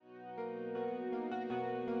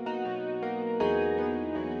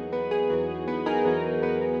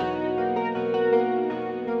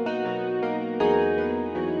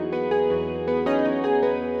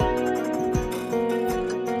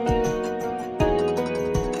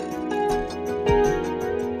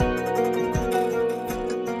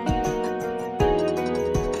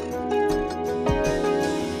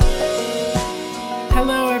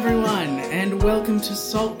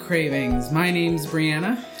Salt Cravings. My name's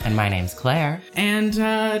Brianna. And my name's Claire. And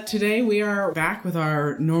today we are back with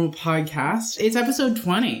our normal podcast. It's episode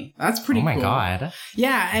 20. That's pretty cool. Oh my god.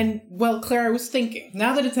 Yeah, and well, Claire, I was thinking,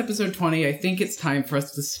 now that it's episode 20, I think it's time for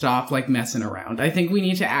us to stop messing around. I think we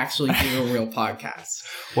need to actually do a real podcast.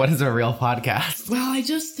 What is a real podcast? Well, I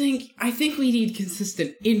think we need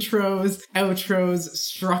consistent intros, outros,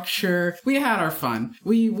 structure. We had our fun.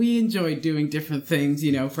 We enjoyed doing different things,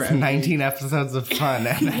 for every 19 episodes of fun,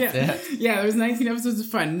 and that's it. Yeah, there was 19 episodes of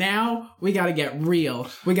fun. Now we gotta get real.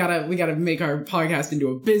 We gotta make our podcast into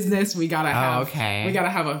a business. We gotta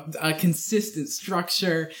have a consistent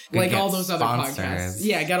structure, like all those other podcasts.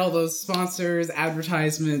 Yeah, get all those sponsors,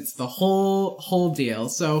 advertisements, the whole deal.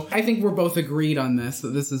 So I think we're both agreed on this, that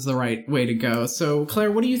this is the right way to go. So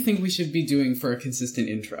Claire, what do you think we should be doing for a consistent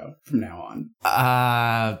intro from now on?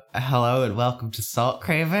 Hello and welcome to Salt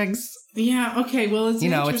Cravings. Yeah, okay, well,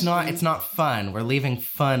 it's not fun. We're leaving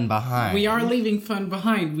fun behind. We are leaving fun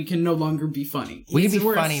behind. We can no longer be funny. We can be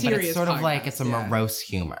funny, but it's sort of like it's a morose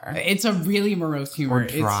humor. It's a really morose humor. Or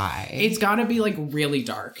dry. It's gotta be, really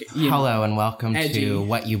dark. Hello and welcome to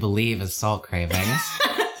what you believe is Salt Cravings.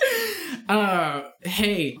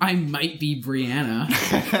 Hey, I might be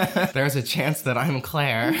Brianna. There's a chance that I'm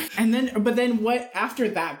Claire. But then what, after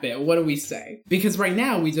that bit, what do we say? Because right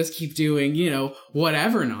now we just keep doing,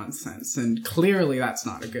 whatever nonsense, and clearly that's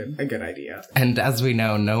not a good idea. And as we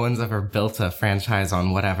know, no one's ever built a franchise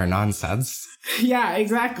on whatever nonsense. Yeah,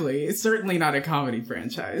 exactly. It's certainly not a comedy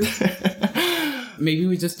franchise. Maybe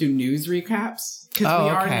we just do news recaps? Because we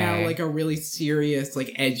are now a really serious,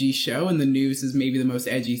 edgy show, and the news is maybe the most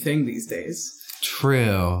edgy thing these days.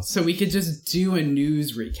 True. So we could just do a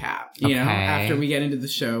news recap, you know? After we get into the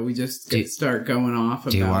show, we just start going off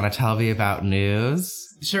about... Do you want to tell me about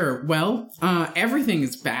news? Sure. Well, everything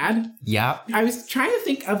is bad. Yep. I was trying to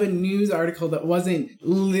think of a news article that wasn't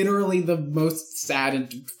literally the most sad and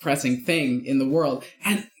depressing thing in the world.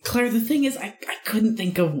 And Claire, the thing is, I couldn't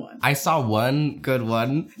think of one. I saw one good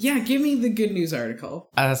one. Yeah, give me the good news article.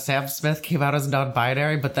 Sam Smith came out as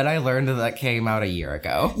non-binary, but then I learned that came out a year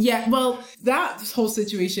ago. Yeah, well, that whole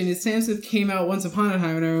situation is Sam Smith came out once upon a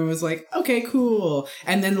time and everyone was like, okay, cool.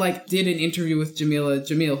 And then, did an interview with Jamila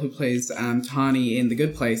Jamil, who plays Tawny in The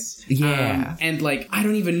Good Place. Yeah. And, I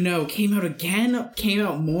don't even know, came out again? Came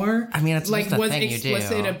out more? I mean, it's just a thing you do. Was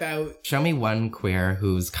explicit about... Show me one queer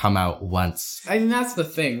who's come out once. I mean, that's the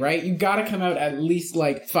thing, right? You gotta come out at least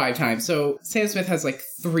 5 times. So Sam Smith has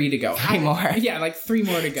 3 to go. 3 more. Yeah, 3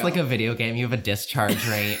 more to go. It's like a video game. You have a discharge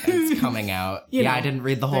rate and it's coming out. I didn't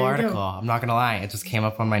read the whole article. I'm not gonna lie. It just came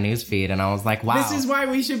up on my news feed and I was like, wow. This is why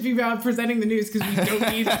we should be presenting the news, because we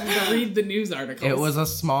don't need to read the news articles. It was a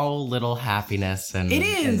small little happiness and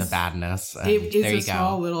the badness. It is a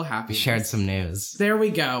small little happiness. We shared some news. There we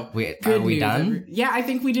go. Are we done? Yeah, I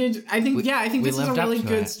think we did. I think this is a really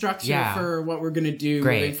good structure for what we're gonna do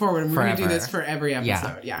moving forward. And we're going to do this for every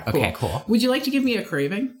episode. Yeah, cool. Okay, cool. Would you like to give me a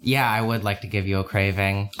craving? Yeah, I would like to give you a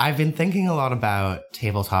craving. I've been thinking a lot about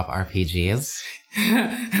tabletop RPGs.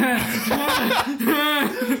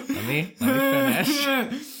 Let me finish.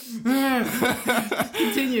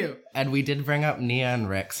 Continue. And we did bring up Nia and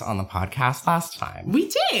Rix on the podcast last time. We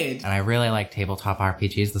did. And I really like tabletop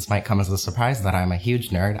RPGs. This might come as a surprise that I'm a huge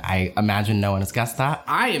nerd. I imagine no one has guessed that.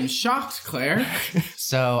 I am shocked, Claire.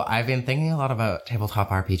 So I've been thinking a lot about tabletop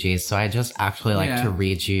RPGs. So I just actually like to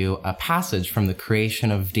read you a passage from the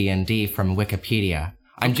creation of D&D from Wikipedia.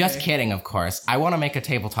 I'm just kidding, of course. I want to make a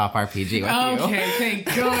tabletop RPG with you. Okay, thank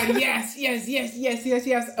God. Yes.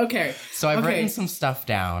 Okay. So I've written some stuff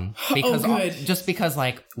down because because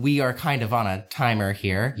we are kind of on a timer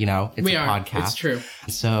here, it's a podcast. It's true.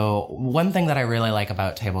 So one thing that I really like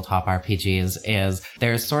about tabletop RPGs is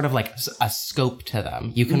there's sort of a scope to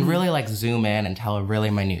them. You can really zoom in and tell a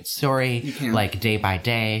really minute story, day by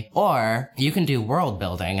day, or you can do world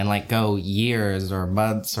building and go years or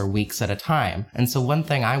months or weeks at a time. And so one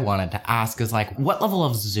thing I wanted to ask is what level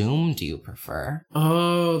of zoom do you prefer?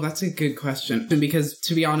 Oh, that's a good question. Because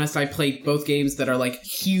to be honest, I play both games that are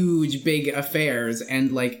huge, big affairs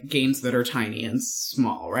and games that are tiny and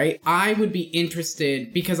small, right? I would be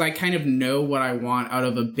interested because I kind of know what I want out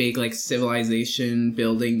of a big civilization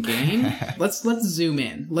building game. Let's zoom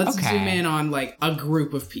in. Let's zoom in on a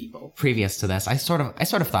group of people. Previous to this, I sort of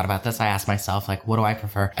thought about this. I asked myself what do I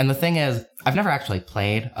prefer? And the thing is, I've never actually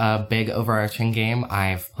played a big overarching game.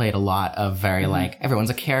 I've played a lot of very everyone's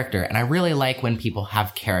a character, and I really like when people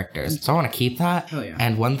have characters. So I want to keep that. Hell yeah.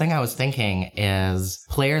 And one thing I was thinking is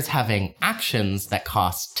players having actions that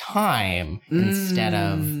cost time instead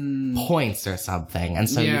of points or something. And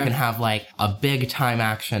so you can have like a big time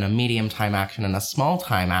action, a medium time action, and a small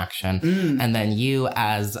time action. And then you,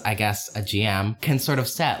 as I guess a GM, can sort of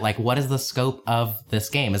set like, what is the scope of this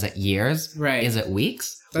game? Is it years? Right. Is it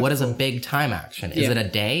weeks? That's what is cool. a big time action? Is it a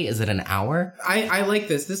day? Is it an hour? I like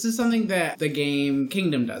this. This is something that the game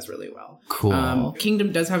Kingdom does really well. Cool.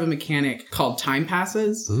 Kingdom does have a mechanic called time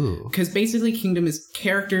passes. Ooh. Because basically Kingdom is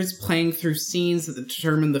characters playing through scenes that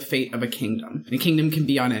determine the fate of a kingdom. And a kingdom can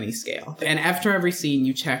be on any scale. And after every scene,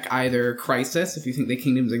 you check either Crisis, if you think the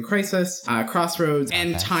kingdom's in Crisis, Crossroads,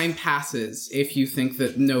 and Time Passes, if you think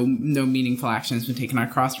that no meaningful action has been taken on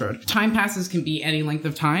Crossroad. Time passes can be any length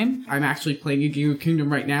of time. I'm actually playing a game of Kingdom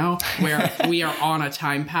right now, where we are on a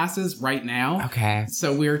time passes right now. Okay.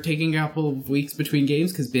 So we're taking a couple of weeks between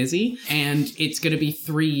games because busy, and it's going to be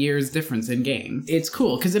 3 years difference in game. It's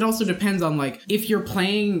cool because it also depends on like if you're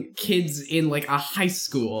playing kids in like a high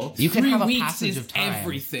school, you can have a weeks passage is of time.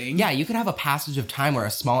 Everything. Yeah, you could have a passage of time where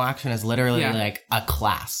a small action is literally like a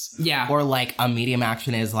class. Yeah. Or like a medium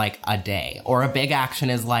action is like a day, or a big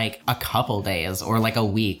action is like a couple days, or like a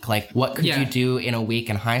week. Like what could you do in a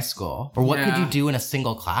week in high school, or what could you do in a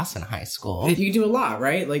single class in high school? You do a lot,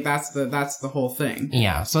 right? Like that's the whole thing.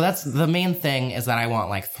 Yeah, so that's the main thing, is that I want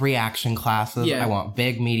like 3 action classes. I want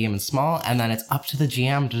big, medium, and small, and then it's up to the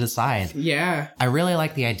GM to decide. Yeah. I really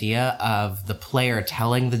like the idea of the player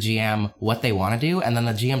telling the GM what they want to do, and then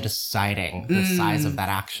the GM deciding the size of that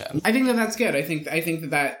action. I think that's good. I think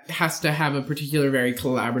that has to have a particular very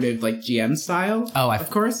collaborative like GM style. Oh, of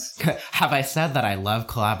course. Have I said that I love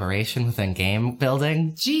collaboration within game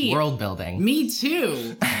building? Gee, world building. Me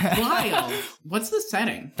too. Wild. What's the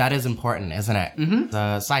setting? That is important, isn't it?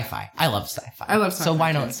 The sci-fi. I love sci-fi. I love sci-fi. So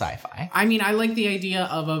why not sci-fi? I mean, I like the idea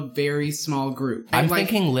of a very small group. I'm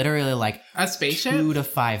thinking literally like a spaceship? 2 to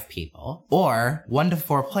 5 people, or 1 to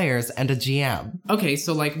 4 players and a GM. Okay,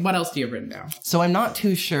 so like what else do you have written down? So I'm not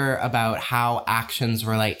too sure about how actions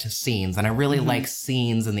relate to scenes, and I really like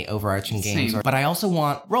scenes in the overarching games, but I also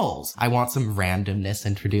want roles. I want some randomness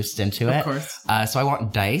introduced into it. Of course. So I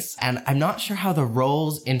want dice, and I'm not sure how the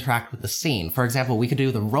roles interact with the scene. For example, we could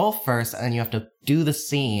do the roll first, and then you have to do the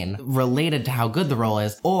scene related to how good the roll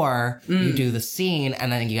is, or you do the scene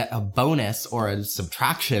and then you get a bonus or a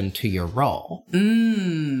subtraction to your roll.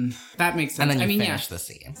 That makes sense. And then you finish the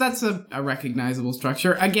scene. That's a recognizable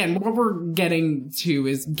structure. Again, what we're getting to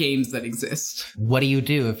is games that exist. What do you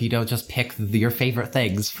do if you don't just pick your favorite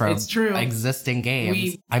things from existing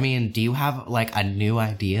games? I mean, do you have like a new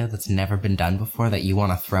idea that's never been done before that you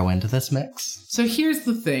want to throw into this mix? So here's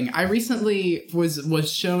the thing. I recently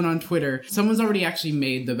was shown on Twitter, someone's already actually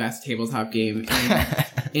made the best tabletop game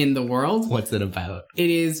in the world. What's it about? It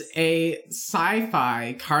is a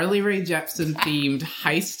sci-fi Carly Rae Jepsen themed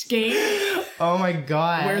heist game. Oh my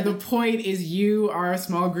god. Where the point is you are a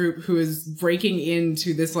small group who is breaking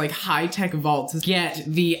into this like high-tech vault to get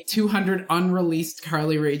the 200 unreleased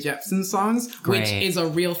Carly Rae Jepsen songs, which is a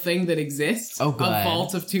real thing that exists. Oh, good. A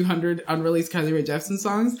vault of 200 unreleased Carly Rae Jepsen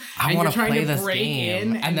songs. I want to play this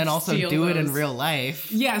game and then also do it in real life.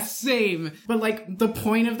 Yes, same. But like the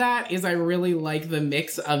point of that is I really like the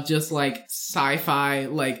mix of just like sci-fi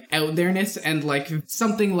like out there-ness and like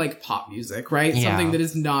something like pop music, right? Yeah. Something that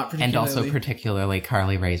is not particularly... And also particularly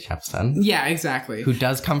Carly Rae Jepsen. Yeah, exactly. Who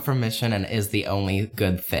does come from Mission and is the only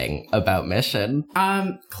good thing about Mission.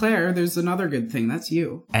 Claire, there's another good thing. That's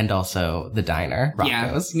you. And also the diner.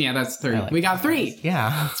 Rocco's. Yeah, that's 3. We got 3.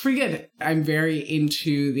 Yeah. It's pretty good. I'm very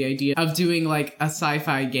into the idea of doing like a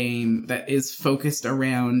sci-fi game that is focused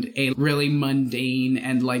around a really mundane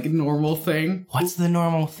and like normal thing. What's the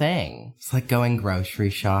normal thing? It's like going grocery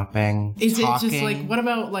shopping. Is it just like, what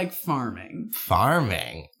about like farming?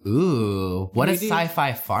 Farming? Ooh, what does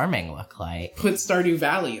sci-fi farming look like? Put Stardew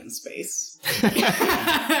Valley in space.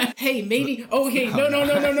 Hey, maybe. Oh, hey,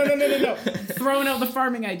 no. Throwing out the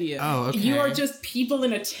farming idea. Oh, okay. You are just people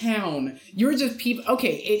in a town. You're just people.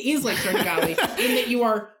 Okay, it is like Stardew Valley in that you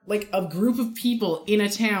are like a group of people in a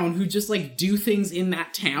town who just like do things in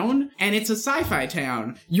that town, and it's a sci-fi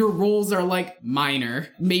town. Your roles are like minor.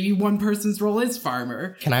 Maybe one person's role is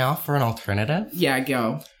farmer. Can I offer an alternative? Yeah,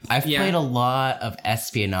 go. I've played a lot of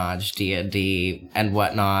espionage D&D and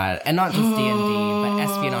whatnot, and not just D&D, but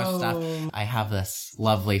espionage stuff. I have this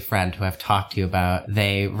lovely friend who I've talked to you about.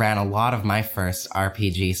 They ran a lot of my first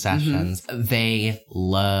RPG sessions. They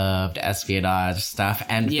loved espionage stuff,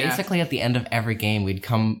 and basically at the end of every game, we'd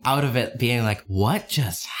come out of it being like, what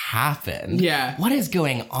just happened? Yeah. What is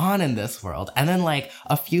going on in this world? And then like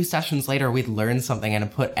a few sessions later, we'd learn something and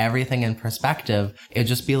put everything in perspective. It'd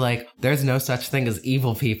just be like, there's no such thing as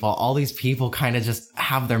evil people. All these people kind of just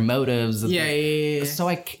have their motives objectives. Yeah. So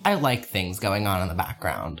I like things going on in the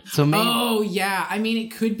background. So maybe... Oh, yeah. I mean, it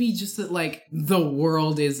could be just that, like, the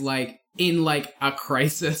world is, like, in, like, a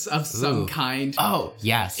crisis of some kind. Oh,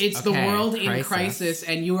 yes. It's the world in crisis,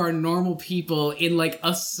 and you are normal people in, like,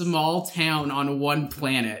 a small town on one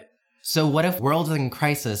planet. So what if world is in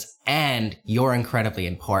crisis and you're incredibly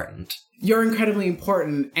important? You're incredibly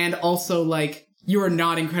important, and also, like, you are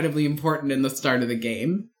not incredibly important in the start of the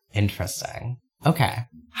game. Interesting. Okay.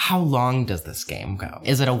 How long does this game go?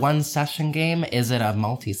 Is it a one-session game? Is it a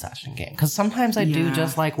multi-session game? Because sometimes I do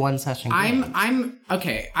just like one-session games.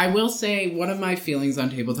 Okay, I will say one of my feelings on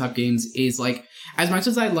tabletop games is, like, as much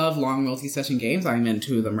as I love long multi-session games, I'm in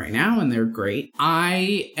 2 of them right now, and they're great.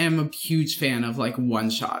 I am a huge fan of, like,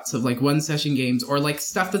 one-shots, of, like, one-session games, or, like,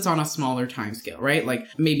 stuff that's on a smaller time scale, right? Like,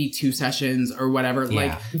 maybe 2 sessions or whatever. Yeah.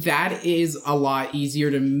 Like, that is a lot easier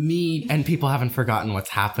to me. And people haven't forgotten what's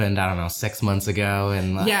happened, I don't know, 6 months ago,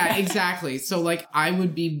 and... Yeah, exactly. So, like, I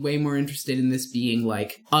would be way more interested in this being,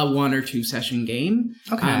 like, a 1 or 2 session game.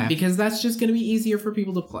 Okay. Because that's just going to be easier for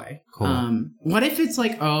people to play. Cool. What if it's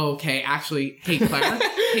like, oh, okay, actually, hey, Claire.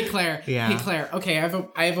 Hey, Claire. Yeah. Hey, Claire. Okay, I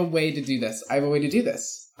have a way to do this.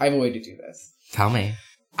 Tell me.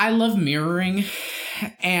 I love mirroring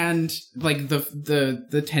and, like,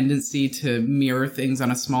 the tendency to mirror things on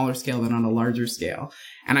a smaller scale than on a larger scale.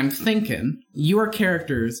 And I'm thinking, you are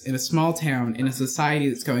characters in a small town in a society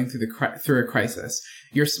that's going through a crisis.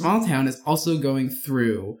 Your small town is also going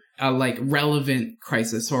through a, like, relevant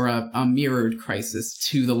crisis or a mirrored crisis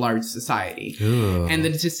to the large society. Ooh. And the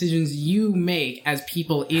decisions you make as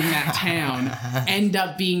people in that town end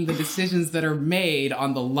up being the decisions that are made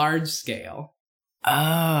on the large scale.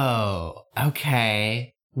 Oh,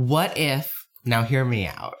 okay. What if... Now hear me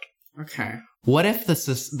out. Okay. What if the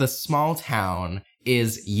small town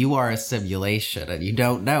is you are a simulation and you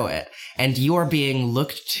don't know it, and you are being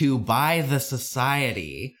looked to by the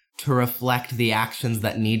society to reflect the actions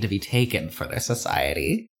that need to be taken for their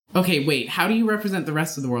society? Okay, wait. How do you represent the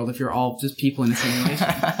rest of the world if you're all just people in a simulation?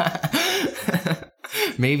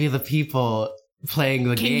 Maybe the people playing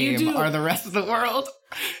the game are the rest of the world.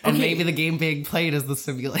 And maybe the game being played is the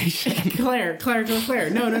simulation. Claire.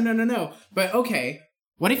 No. But okay,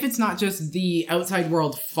 what if it's not just the outside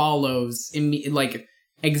world follows like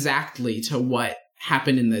exactly to what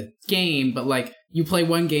happened in the game, but like you play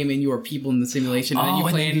one game and you are people in the simulation, and then you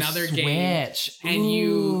play another game and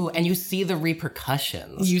you see the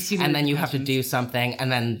repercussions. And then you have to do something,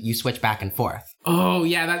 and then you switch back and forth. Oh,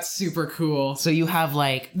 yeah, that's super cool. So you have,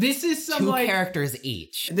 like, this is some, 2 like, characters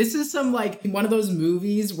each. This is some, like, one of those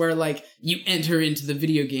movies where, like, you enter into the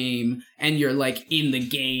video game and you're, like, in the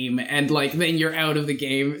game and, like, then you're out of the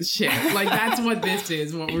game. Shit. Like, that's what this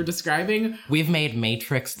is, what we're describing. We've made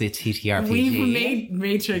Matrix the TTRPG. We've made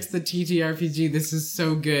Matrix the TTRPG. This is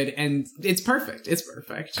so good, and it's perfect. It's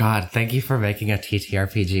perfect. God, thank you for making a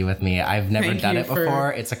TTRPG with me. I've never done it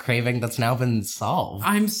before. It's a craving that's now been solved.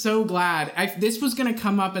 I'm so glad. This was going to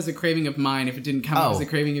come up as a craving of mine if it didn't come up as a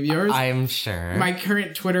craving of yours. I'm sure. My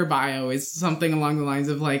current Twitter bio is something along the lines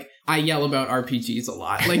of, like, I yell about RPGs a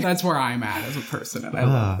lot. Like, that's where I'm at as a person, and I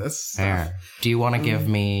love this stuff. Fair. Do you want to give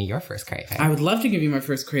me your first craving? I would love to give you my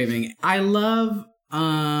first craving. I love... a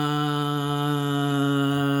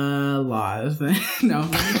lot of things. No,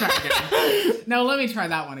 let me try again. No, let me try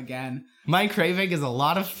that one again. My craving is a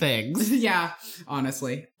lot of things. Yeah,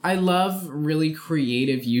 honestly. I love really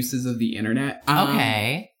creative uses of the internet.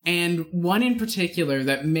 Okay. And one in particular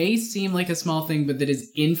that may seem like a small thing, but that is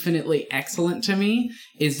infinitely excellent to me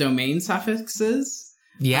is domain suffixes.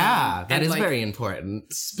 Yeah, that is like, very important.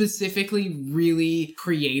 Specifically really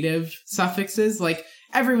creative suffixes. Like,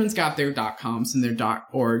 everyone's got their .coms and their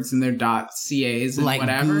 .orgs and their .cas and like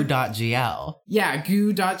whatever. goo.gl. Yeah,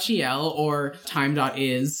 goo.gl or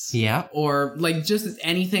time.is. Yeah. Or like just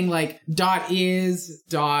anything like .is,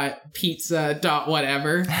 .pizza,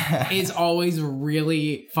 .whatever is always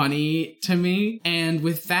really funny to me. And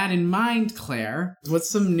with that in mind, Claire, what's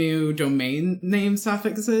some new domain name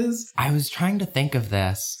suffixes? I was trying to think of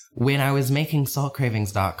this. When I was making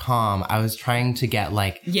saltcravings.com, I was trying to get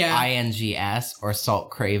like INGS or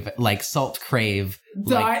saltcrave, like saltcrave,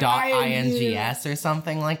 like .ings or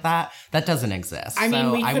something like that. That doesn't exist. I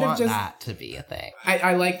mean, I want that to be a thing.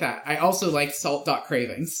 I like that. I also like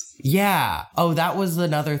salt.cravings. Yeah. Oh, that was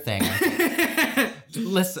another thing.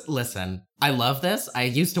 Listen, I love this. I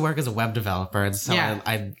used to work as a web developer, and so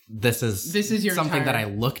this is your something that I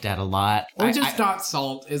looked at a lot. Or just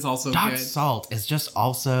 .salt is also good. .salt is just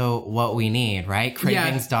also what we need, right?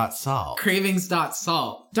 Cravings.salt.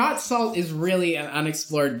 Cravings.salt. .salt is really an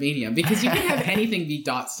unexplored medium because you can have anything be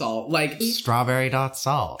 .salt. Like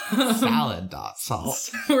strawberry.salt.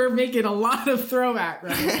 Salad.salt. We're making a lot of throwback,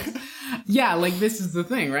 right? Yeah, like this is the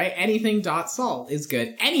thing, right? Anything .salt is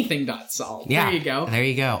good. Anything .salt. Yeah, there you go. There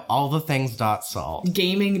you go. All the things .salt.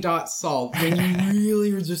 Gaming.salt. When you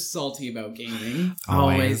really are just salty about gaming.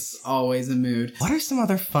 Always a mood. What are some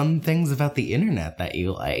other fun things about the internet that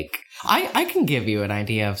you like? I can give you an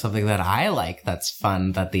idea of something that I like that's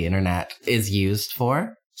fun that the internet is used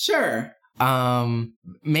for. Sure.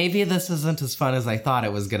 Maybe this isn't as fun as I thought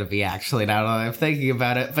it was going to be, actually, now that I'm thinking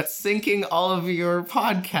about it, but syncing all of your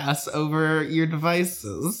podcasts over your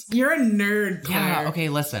devices. You're a nerd, Claire. Yeah, okay,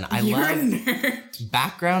 listen, You're a nerd.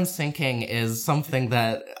 Background syncing is something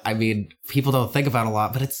that, I mean, people don't think about a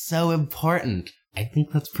lot, but it's so important. I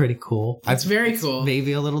think that's pretty cool. It's very cool.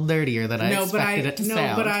 Maybe a little nerdier than I expected it to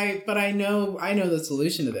sound. But I know the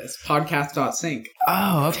solution to this. Podcast.sync.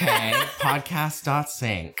 Oh, okay.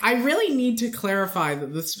 Podcast.sync. I really need to clarify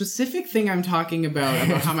that the specific thing I'm talking about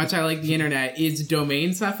how much I like the internet is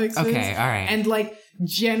domain suffixes. Okay, all right. And like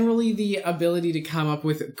generally the ability to come up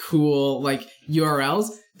with cool like URLs.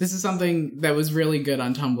 This is something that was really good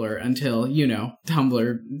on Tumblr until,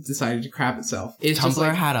 Tumblr decided to crap itself.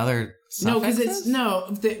 Tumblr had other suffixes? No,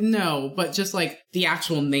 because it's but just like the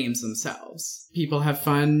actual names themselves. People have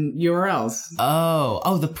fun URLs.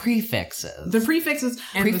 Oh, the prefixes. The prefixes.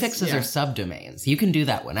 Prefixes are subdomains. You can do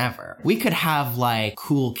that whenever. We could have like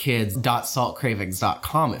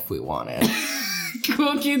coolkids.saltcravings.com if we wanted.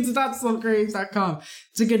 Coolkids.saltcravings.com.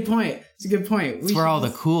 It's a good point. It's where all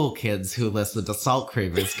the cool kids who listen to Salt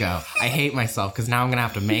Cravings go. I hate myself because now I'm going to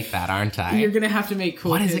have to make that, aren't I? You're going to have to make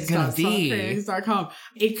coolkids.saltcravings.com.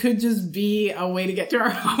 It could just be a way to get to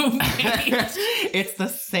our homepage. It's the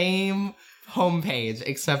same homepage,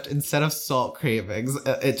 except instead of Salt Cravings,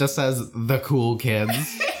 it just says The Cool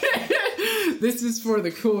Kids. This is for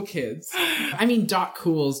the cool kids. I mean,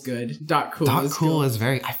 .cool's good. .cool is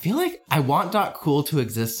very... I feel like I want .cool to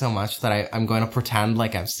exist so much that I'm going to pretend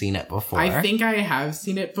like I've seen it before. I think I have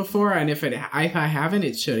seen it before, and if I haven't,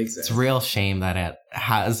 it should exist. It's a real shame that it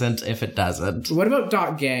hasn't if it doesn't. What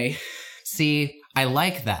about .gay? See, I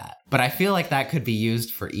like that, but I feel like that could be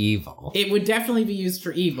used for evil. It would definitely be used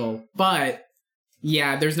for evil, but...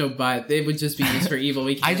 Yeah, there's no but. It would just be used for evil.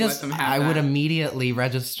 We can't let them have that. I would immediately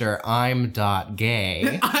register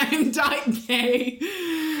I'm.gay. I'm.gay.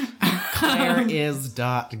 Claire is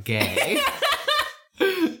 .gay.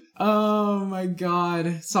 Oh my god.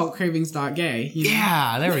 Saltcravings.gay.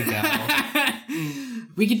 Yeah, there we go.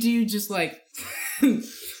 We could do just like...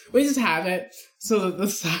 we just have it so that the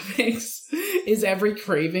suffix is every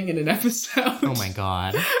craving in an episode. Oh my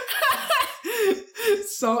god.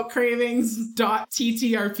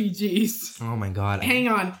 Saltcravings.ttrpgs. Oh my god. Hang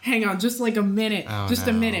on. Just like a minute. Oh, just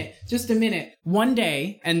a minute. One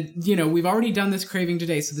day, and we've already done this craving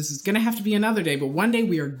today, so this is going to have to be another day, but one day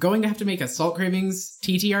we are going to have to make a Salt Cravings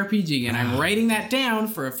TTRPG, and I'm writing that down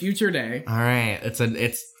for a future day. All right. It's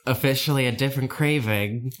officially a different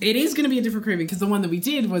craving. It is going to be a different craving because the one that we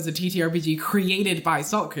did was a TTRPG created by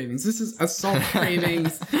Salt Cravings. This is a Salt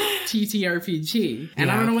Cravings TTRPG.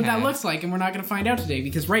 And I don't know what that looks like, and we're not going to find out today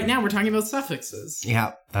because right now we're talking about suffixes.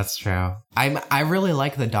 Yeah, that's true. I really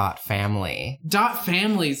like the .family.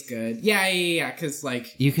 .family's good. Yeah, because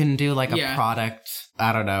like... You can do like a product...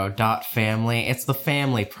 I don't know, .family. It's the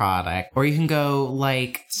family product. Or you can go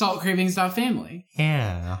like... Saltcravings.family.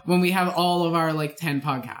 Yeah. When we have all of our like 10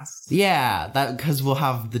 podcasts. Yeah, because we'll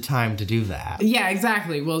have the time to do that. Yeah,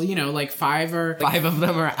 exactly. Well, like 5 or... 5 of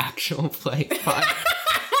them are actual play. 5.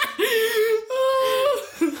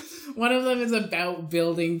 One of them is about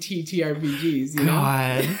building TTRPGs,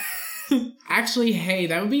 God. Actually, hey,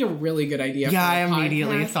 that would be a really good idea. Yeah, I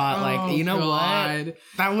immediately thought, what?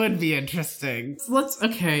 That would be interesting. Let's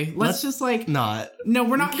just like... Not. No,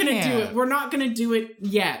 we're not going to do it. We're not going to do it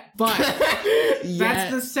yet, but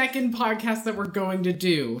that's the second podcast that we're going to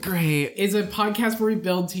do. Great. Is a podcast where we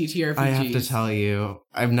build TTRPGs. I have to tell you,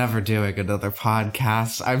 I'm never doing another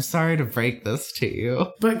podcast. I'm sorry to break this to you.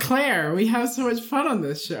 But Claire, we have so much fun on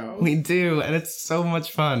this show. We do, and it's so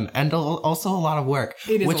much fun. And also a lot of work.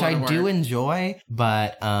 It is which I do enjoy,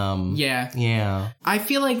 but yeah. I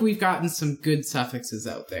feel like we've gotten some good suffixes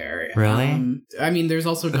out there. Really? I mean, there's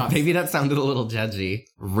also maybe that sounded a little judgy.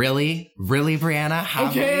 Really, Brianna?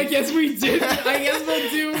 I guess we did. I guess we'll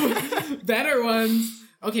do better ones.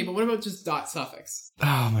 Okay, but what about just .suffix?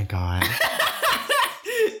 Oh my god.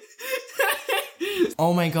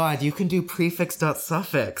 Oh my god, you can do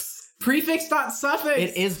prefix.suffix. Prefix.suffix.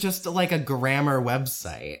 It is just like a grammar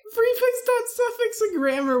website. Prefix.suffix, a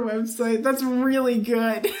grammar website. That's really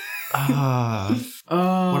good. What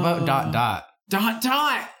about dot dot? Dot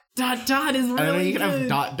dot. Dot dot is really good. And then you can have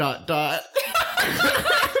dot dot dot.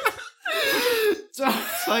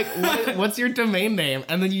 It's like, what's your domain name?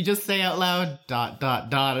 And then you just say out loud dot dot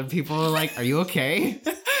dot, and people are like, "Are you okay?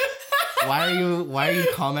 Why are you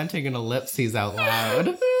commenting in ellipses out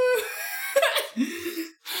loud?"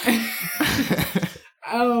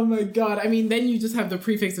 Oh my god. I mean, then you just have the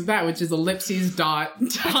prefix of that, which is ellipses dot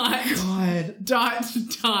dot dot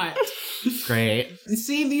dot. Great.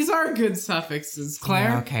 See, these are good suffixes, Claire.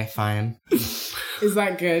 Yeah, okay, fine. Is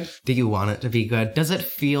that good? Do you want it to be good? Does it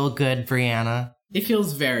feel good, Brianna? It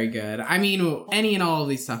feels very good. I mean, any and all of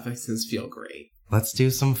these suffixes feel great. Let's do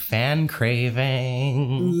some fan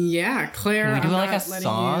craving. Yeah, Claire. Can we do like a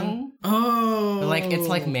song? Oh. Like, it's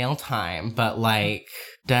like mail time, but like,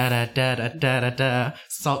 da da da da da da da.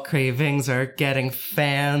 Salt cravings are getting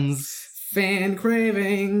fans. Fan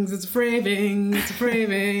cravings. It's a craving. It's a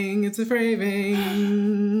craving. It's a craving.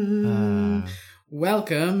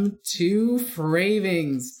 Welcome to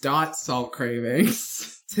Fravings. Salt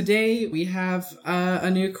cravings. Today we have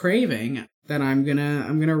a new craving that I'm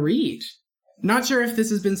gonna read. Not sure if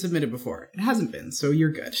this has been submitted before. It hasn't been, so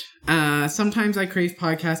you're good. Sometimes I crave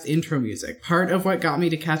podcast intro music. Part of what got me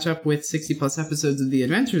to catch up with 60 plus episodes of The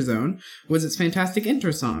Adventure Zone was its fantastic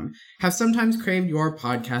intro song. Have sometimes craved your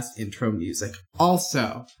podcast intro music.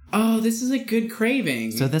 Also, this is a good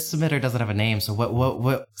craving. So this submitter doesn't have a name, so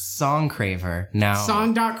what song craver now?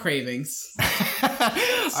 Song.cravings.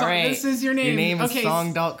 All right. This is your name. Your name is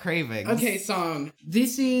Song.cravings. Okay, Song.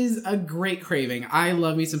 This is a great craving. I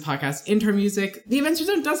love me some podcast intro music. The Adventure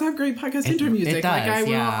Zone does have great podcast intro music. It does,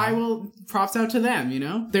 I will props out to them, you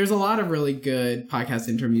know? There's a lot of really good podcast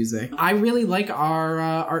intro music. I really like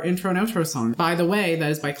our intro and outro song. By the way, that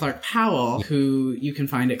is by Clark Powell, who you can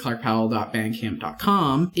find at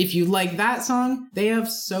clarkpowell.bandcamp.com. If you like that song, they have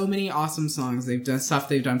so many awesome songs. They've done stuff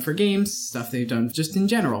they've done for games, stuff they've done just in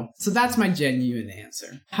general. So that's my genuine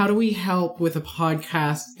answer. How do we help with a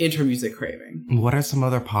podcast intro music craving? What are some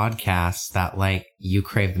other podcasts that, like, you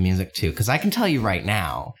crave the music to? Because I can tell you right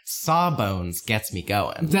now, Sawbones gets me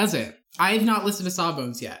going. Does it? I have not listened to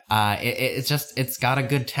Sawbones yet. It's got a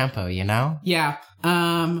good tempo, you know? Yeah.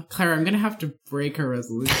 Claire, I'm gonna have to break her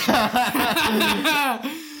resolution.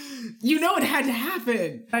 You know it had to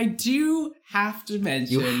happen. I do have to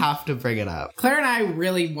mention. You have to bring it up. Claire and I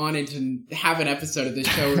really wanted to have an episode of this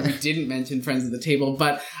show where we didn't mention Friends of the Table,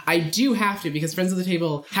 but I do have to because Friends of the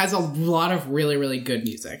Table has a lot of really, really good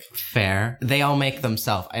music. Fair. They all make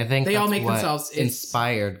themselves. I think they all make themselves.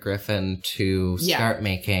 Inspired Griffin to start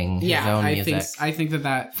making his own music. I think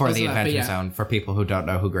that for the Adventure Zone, for people who don't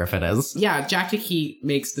know who Griffin is. Yeah, Jack DeKeat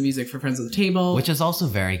makes the music for Friends of the Table. Which is also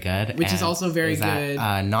very good. At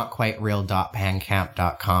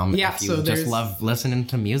notquitereal.bandcamp.com. Yeah, if you just love listening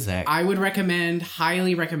to music. I would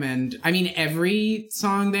highly recommend, I mean, every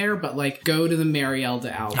song there, but like go to the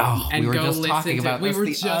Marielda album. And we were just talking about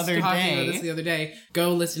this the other day.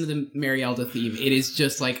 Go listen to the Marielda theme. It is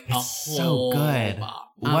just like it's so good.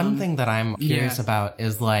 One thing that I'm curious about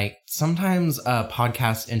is like sometimes a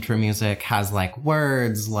podcast intro music has like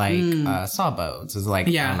words like Sawbones is like,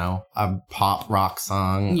 I don't know, a pop rock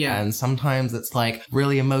song. Yeah. And sometimes it's like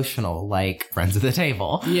really emotional, like Friends of the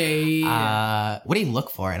Table. Yeah. What do you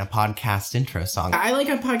look for in a podcast intro song? I like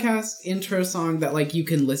a podcast intro song that like you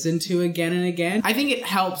can listen to again and again. I think it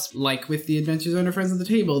helps like with the Adventure Zone or Friends of the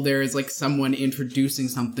Table. There is like someone introducing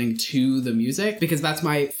something to the music because that's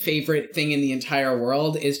my favorite thing in the entire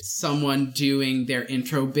world is someone doing their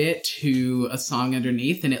intro bit to a song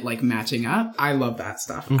underneath and it like matching up. I love that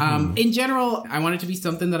stuff. In general, I want it to be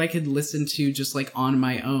something that I could listen to just like on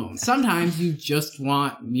my own. Sometimes you just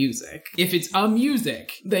want music. If it's a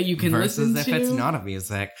music that you can listen to. Versus if it's not a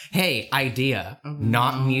music. Hey, idea.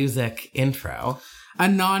 Not music intro. A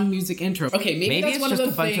non-music intro. Okay, maybe that's it's one just of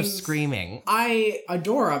the a bunch things of screaming. I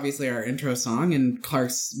adore, obviously, our intro song and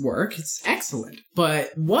Clark's work. It's excellent.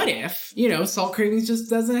 But what if, Salt Cravings just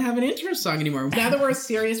doesn't have an intro song anymore? Now that we're a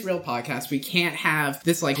serious, real podcast, we can't have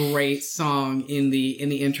this, like, great song in the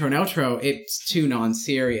intro and outro. It's too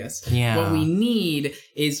non-serious. Yeah. What we need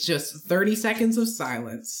is just 30 seconds of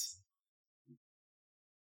silence.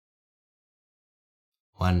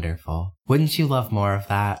 Wonderful. Wouldn't you love more of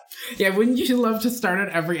that? Yeah, wouldn't you love to start out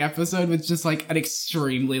every episode with just like an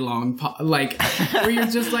extremely long where you're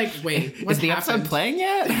just like, wait, what's Is the episode playing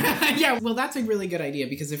yet? Yeah, well, that's a really good idea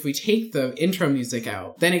because if we take the intro music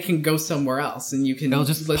out, then it can go somewhere else and you can it'll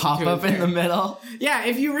just pop up in the middle. Yeah,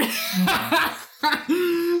 if you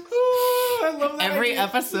I love that Every idea.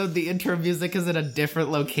 episode, the intro music is in a different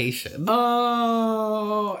location.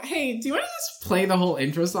 Oh, hey, do you want to just play the whole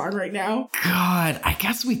intro song right now? God, I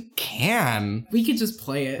guess we can. We could just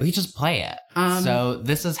play it. We could just play it. So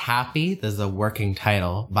this is Happy. This is a working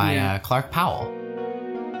title by Clark Powell.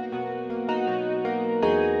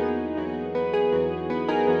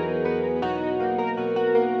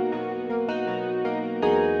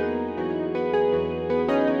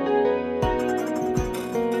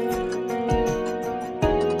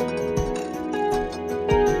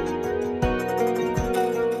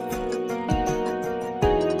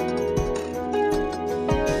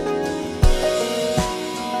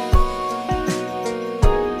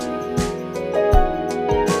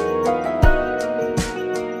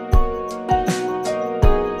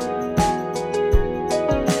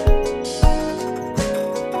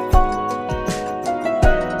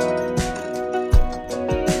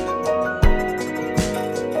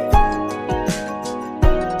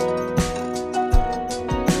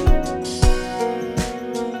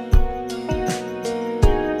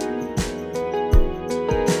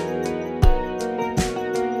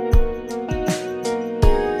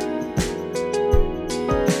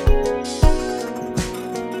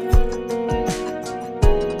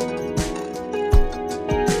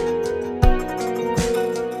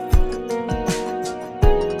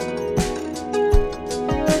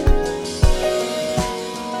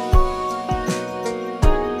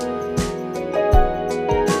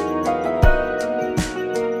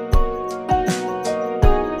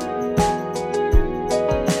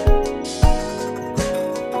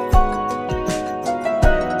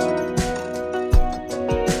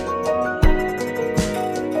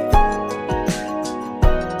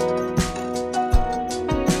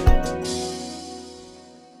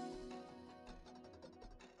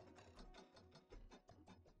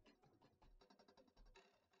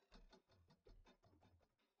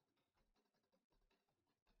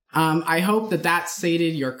 I hope that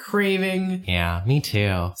sated your craving. Yeah, me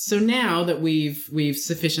too. So now that we've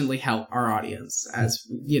sufficiently helped our audience, as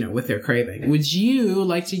you know, with their craving, would you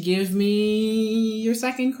like to give me your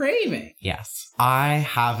second craving? Yes. I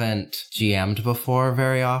haven't GM'd before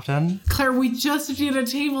very often. Claire, we just did a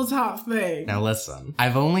tabletop thing. Now listen,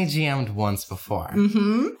 I've only GM'd once before.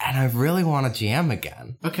 Mm-hmm. And I really want to GM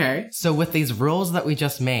again. Okay. So with these rules that we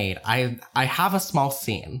just made, I have a small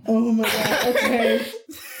scene. Oh my god, okay.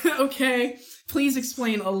 Okay. Please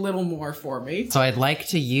explain a little more for me. So I'd like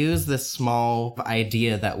to use this small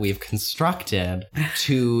idea that we've constructed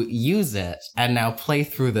to use it and now play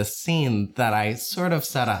through the scene that I sort of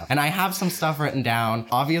set up. And I have some stuff written down.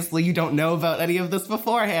 Obviously, you don't know about any of this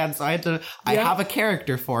beforehand, so I have a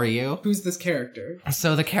character for you. Who's this character?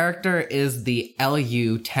 So the character is the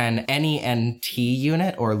LU-10 NENT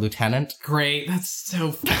unit, or lieutenant. Great, that's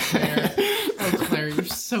so fair. Oh, Claire, you're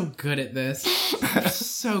so good at this. You're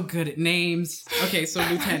so good at names. Okay, so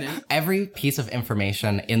lieutenant. Every piece of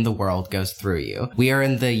information in the world goes through you. We are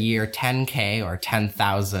in the year 10K or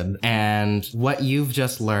 10,000, and what you've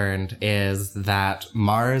just learned is that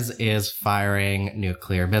Mars is firing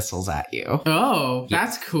nuclear missiles at you. Oh,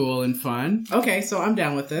 that's cool and fun. Okay, so I'm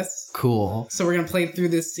down with this. Cool. So we're gonna play through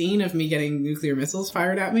this scene of me getting nuclear missiles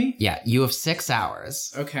fired at me? Yeah, you have 6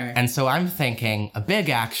 hours. Okay. And so I'm thinking a big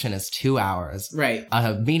action is 2 hours. Right.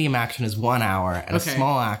 A medium action is 1 hour, and a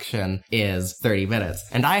small action is 30 minutes.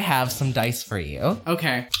 And I have some dice for you.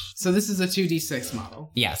 Okay. So this is a 2d6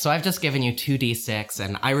 model. Yeah, so I've just given you 2d6,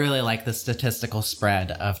 and I really like the statistical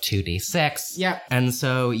spread of 2d6. Yep. And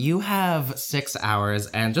so you have 6 hours,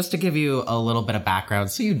 and just to give you a little bit of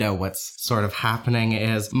background so you know what's sort of happening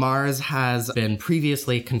is Mars has been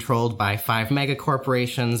previously controlled by 5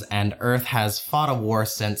 megacorporations, and Earth has fought a war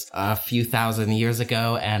since a few thousand years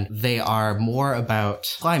ago, and they are more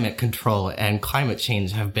about climate control, and climate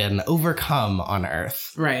change have been overcome on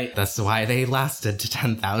Earth. Right. That's why they lasted to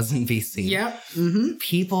 10,000 BC. Yep. Mm-hmm.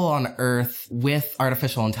 People on Earth with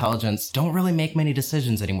artificial intelligence don't really make many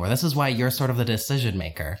decisions anymore. This is why you're sort of the decision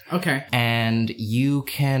maker. Okay. And you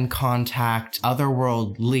can contact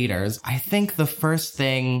otherworld leaders. I think the first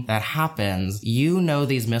thing that happens, you know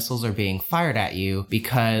these missiles are being fired at you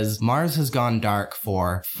because Mars has gone dark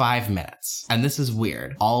for 5 minutes. And this is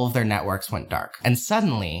weird. All of their networks went dark. And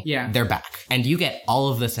suddenly, they're back. And you get all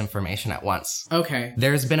of this information at once. Okay.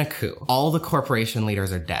 There's been a coup. All the corporation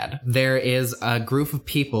leaders are dead. instead. There is a group of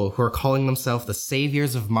people who are calling themselves the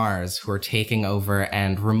saviors of Mars who are taking over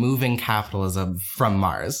and removing capitalism from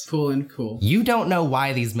Mars. Cool and cool. You don't know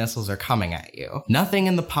why these missiles are coming at you. Nothing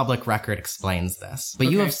in the public record explains this,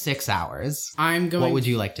 but you have 6 hours. What would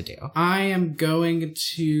you like to do? I am going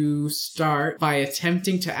to start by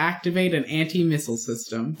attempting to activate an anti-missile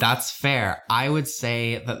system. That's fair. I would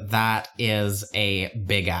say that is a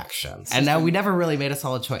big action. And now we never really made a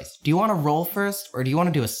solid choice. Do you want to roll first, or do you want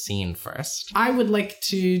to do a scene first? I would like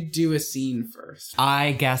to do a scene first.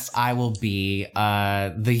 I guess I will be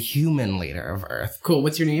the human leader of Earth. Cool.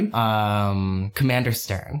 What's your name? Commander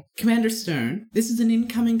Stern. Commander Stern, this is an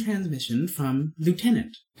incoming transmission from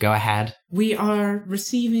Lieutenant. Go ahead. We are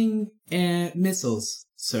receiving missiles,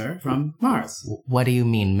 sir, from Mars. What do you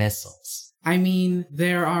mean, missiles? I mean,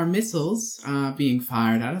 there are missiles being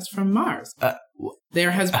fired at us from Mars.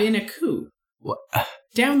 There has been a coup.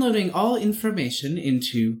 Downloading all information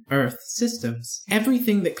into Earth systems.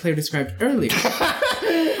 Everything that Claire described earlier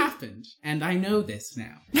happened, and I know this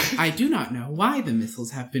now. I do not know why the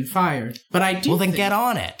missiles have been fired, but I do. Well, then get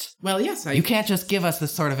on it. Well, yes, You can't just give us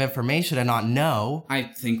this sort of information and not know. I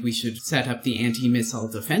think we should set up the anti-missile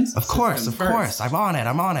defense. Of course. I'm on it.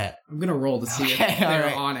 I'm gonna roll to see if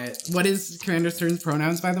they're on it. What is Commander Stern's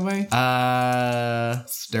pronouns, by the way?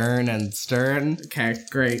 Stern and Stern. Okay,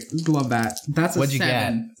 great. Love that. That's a What'd you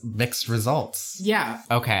 7. get? Mixed results. Yeah.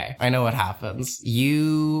 Okay, I know what happens.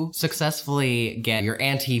 You successfully get your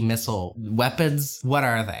anti-missile weapons. What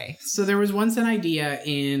are they? So there was once an idea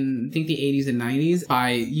in, I think, the 80s and 90s by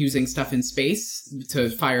using stuff in space to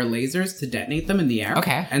fire lasers to detonate them in the air.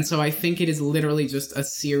 Okay. And so I think it is literally just a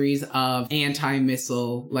series of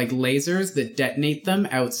anti-missile, like, lasers that detonate them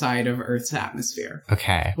outside of Earth's atmosphere.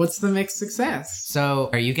 Okay. What's the mixed success?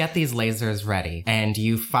 So you get these lasers ready, and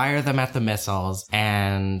you fire them at the missiles,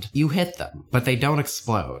 and you hit them, but they don't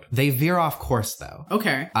explode. They veer off course, though.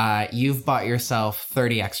 Okay. You've bought yourself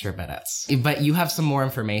 30 extra minutes, but you have some more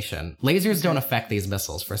information. Lasers don't affect these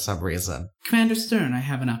missiles for some reason. Commander Stern, I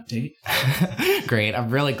have an update. Great. I'm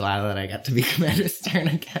really glad that I get to be Commander Stern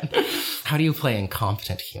again. How do you play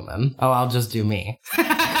incompetent human? Oh, I'll just do me.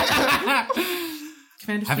 Commander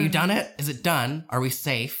Stern, have you done it? Is it done? Are we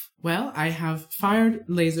safe? Well, I have fired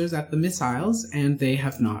lasers at the missiles, and they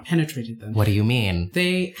have not penetrated them. What do you mean?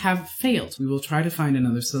 They have failed. We will try to find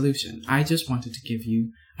another solution. I just wanted to give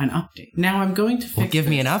you an update. Now I'm going to fix Well, give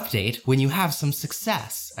me an update when you have some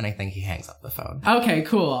success. And I think he hangs up the phone. Okay,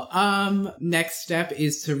 cool. Next step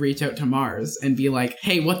is to reach out to Mars and be like,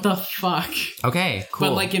 hey, what the fuck? Okay, cool.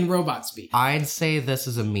 But like in robot speak. I'd say this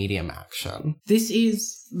is a medium action. This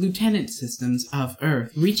is Lieutenant Systems of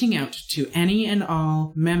Earth reaching out to any and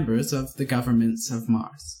all members of the governments of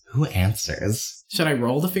Mars. Who answers? Should I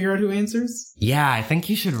roll to figure out who answers? Yeah, I think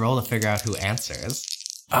you should roll to figure out who answers.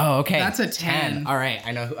 Oh, okay. That's a 10. All right,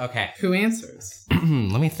 I know who. Okay. Who answers? Let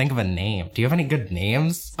me think of a name. Do you have any good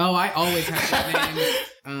names? Oh, I always have good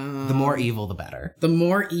names. The more evil, the better. The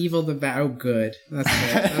more evil, the better. Oh, good. That's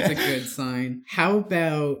good. That's a good sign. How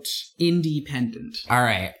about independent? All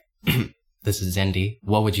right. This is Indy.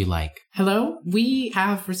 What would you like? Hello? We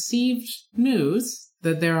have received news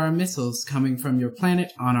that there are missiles coming from your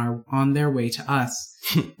planet on their way to us.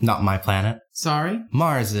 Not my planet. Sorry?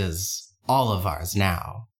 Mars is all of ours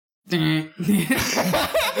now. Robot,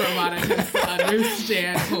 I just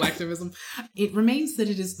understand collectivism. It remains that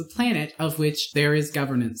it is the planet of which there is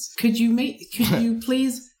governance. Could you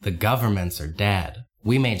please? The governments are dead.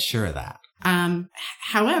 We made sure of that.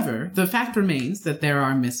 However, the fact remains that there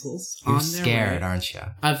are missiles on their way. You're scared, aren't you?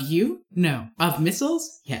 Of you? No. Of missiles?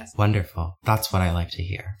 Yes. Wonderful. That's what I like to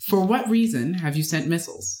hear. For what reason have you sent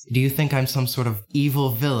missiles? Do you think I'm some sort of evil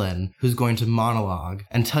villain who's going to monologue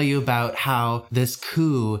and tell you about how this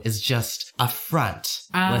coup is just a front?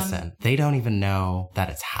 Listen, they don't even know that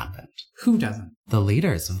it's happened. Who doesn't? The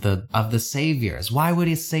leaders of the saviors. Why would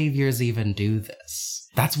his saviors even do this?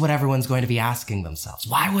 That's what everyone's going to be asking themselves.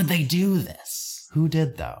 Why would they do this? Who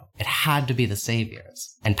did, though? It had to be the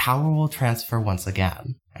saviors. And power will transfer once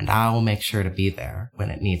again. And I will make sure to be there when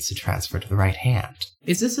it needs to transfer to the right hand.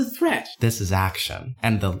 Is this a threat? This is action.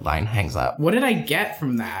 And the line hangs up. What did I get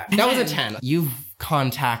from that? That was a 10. You've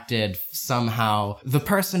contacted somehow the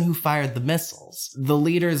person who fired the missiles. The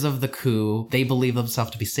leaders of the coup, they believe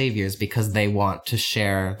themselves to be saviors because they want to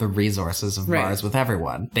share the resources of Mars with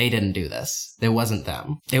everyone. They didn't do this. It wasn't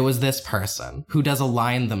them. It was this person who does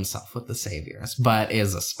align themselves with the saviors, but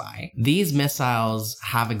is a spy. These missiles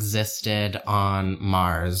have existed on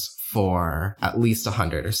Mars for at least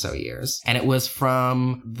 100 or so years. And it was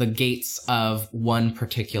from the gates of one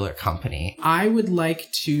particular company. I would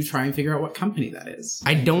like to try and figure out what company that is.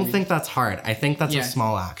 I don't think that's hard. I think that's a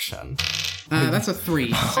small action. That's a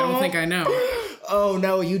 3. I don't think I know. Oh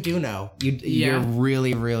no, you do know. You're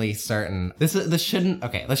really, really certain. This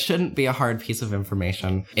shouldn't be a hard piece of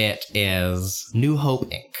information. It is New Hope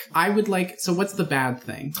Inc. I would like, so what's the bad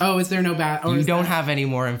thing? Oh, is there no bad? You don't have any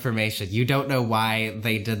more information. You don't know why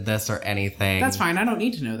they did this or anything. That's fine. I don't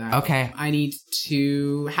need to know that. Okay. I need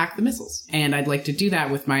to hack the missiles. And I'd like to do that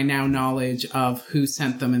with my now knowledge of who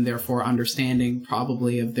sent them and therefore understanding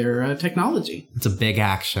probably of their technology. It's a big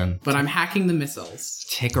action. But I'm hacking the missiles.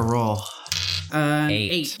 Take a roll.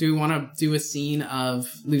 8. Do we want to do a scene of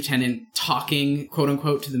Lieutenant talking, quote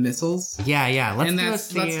unquote, to the missiles? Yeah. Let's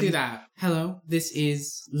do that. Hello, this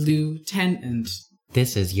is Lieutenant.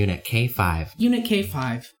 This is Unit K5. Unit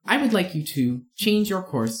K5, I would like you to change your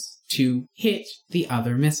course to hit the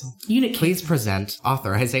other missile. Unit K5. Please present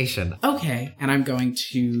authorization. Okay, and I'm going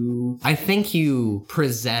to... I think you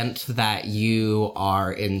present that you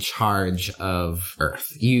are in charge of Earth.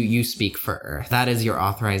 You speak for Earth. That is your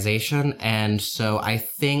authorization, and so I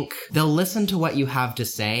think they'll listen to what you have to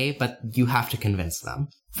say, but you have to convince them.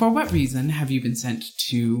 For what reason have you been sent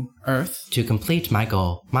to Earth? To complete my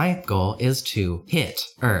goal. My goal is to hit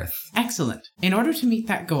Earth. Excellent. In order to meet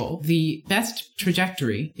that goal, the best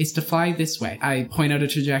trajectory is to fly this way. I point out a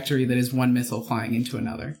trajectory that is one missile flying into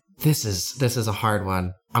another. This is a hard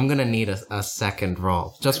one. I'm gonna need a second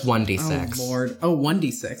roll. Just 1d6. Oh, Lord. Oh,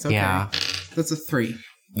 1d6. Okay. Yeah. That's a 3.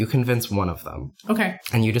 You convince one of them. Okay.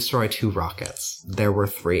 And you destroy 2 rockets. There were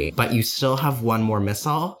 3. But you still have 1 more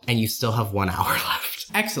missile, and you still have 1 hour left.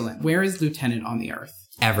 Excellent. Where is Lieutenant on the Earth?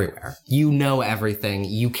 Everywhere. You know everything.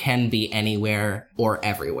 You can be anywhere or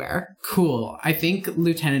everywhere. Cool. I think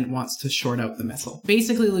Lieutenant wants to short out the missile.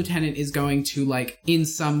 Basically, Lieutenant is going to, like, in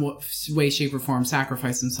some way, shape, or form,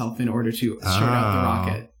 sacrifice himself in order to short out the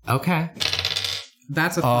rocket. Okay.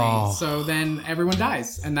 That's a 3. So then everyone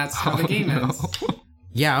dies, and that's how the game ends.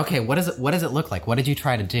 Yeah, okay. What does it look like? What did you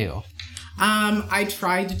try to do? I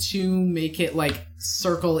tried to make it, like,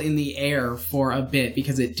 circle in the air for a bit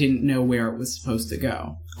because it didn't know where it was supposed to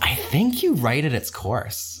go. I think you righted its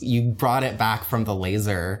course. You brought it back from the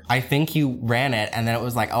laser. I think you ran it, and then it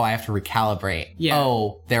was like, oh, I have to recalibrate. Yeah.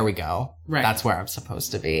 Oh, there we go. Right. That's where I'm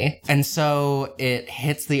supposed to be. And so it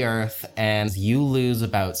hits the Earth, and you lose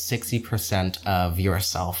about 60% of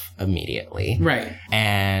yourself immediately. Right.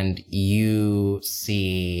 And you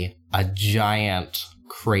see a giant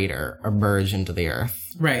crater emerge into the Earth.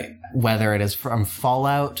 Right. Whether it is from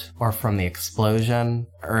fallout or from the explosion,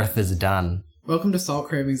 Earth is done. Welcome to Salt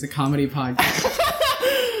Cravings, a comedy podcast.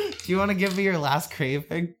 Do you want to give me your last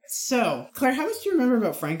craving? So, Claire, how much do you remember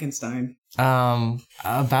about Frankenstein?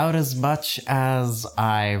 About as much as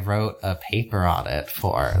I wrote a paper on it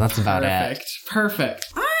for. That's about it.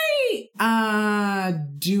 Perfect. I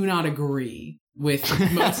do not agree with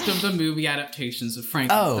most of the movie adaptations of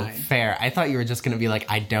Frankenstein. Oh, fair. I thought you were just going to be like,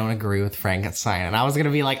 I don't agree with Frankenstein. And I was going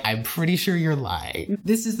to be like, I'm pretty sure you're lying.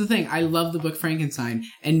 This is the thing. I love the book Frankenstein,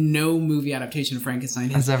 and no movie adaptation of Frankenstein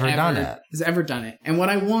has ever done it. And what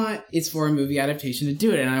I want is for a movie adaptation to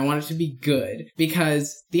do it, and I want it to be good.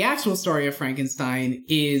 Because the actual story of Frankenstein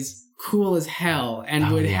is cool as hell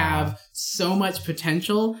and would have so much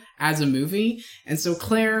potential as a movie. And so,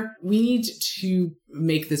 Claire, we need to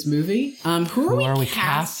make this movie. Who are we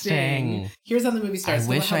casting? Here's how the movie starts. I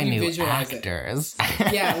wish I knew actors.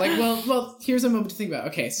 Yeah, like, well, here's a moment to think about.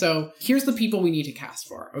 Okay, so here's the people we need to cast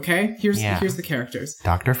for, okay? Here's the characters.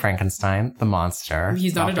 Dr. Frankenstein, the monster.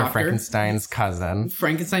 He's not a doctor. Frankenstein's cousin.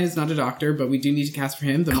 Frankenstein is not a doctor, but we do need to cast for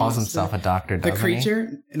him. The Calls monster, himself a doctor, doesn't he? The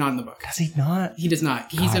creature, not in the book. Does he not? He does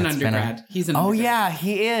not. He's an undergrad. He's an undergrad. Oh, yeah,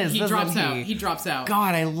 he is. He drops out. He drops out.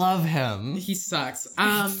 God, I love him. He sucks.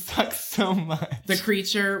 He sucks so much. The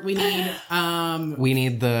creature, we need... We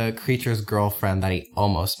need the creature's girlfriend that he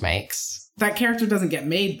almost makes. That character doesn't get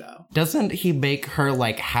made, though. Doesn't he make her,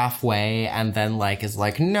 like, halfway and then, like, is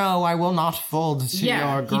like, no, I will not fold to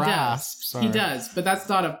your grasp? He does, but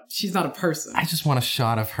she's not a person. I just want a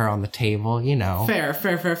shot of her on the table, you know.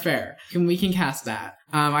 Fair. We can cast that.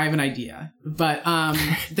 I have an idea. But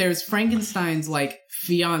there's Frankenstein's, like,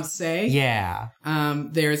 fiancé. Yeah.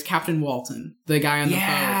 There's Captain Walton, the guy on the boat.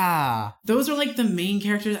 Yeah. Those are, like, the main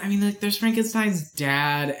characters. I mean, like, there's Frankenstein's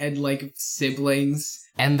dad and, like, siblings.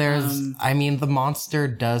 And there's, I mean, the monster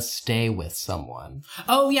does stay with someone.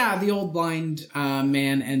 Oh, yeah, the old blind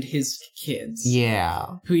man and his kids.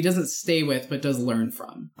 Yeah. Who he doesn't stay with, but does learn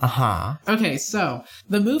from. Uh-huh. Okay, so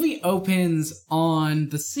the movie opens on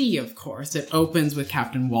the sea, of course. It opens with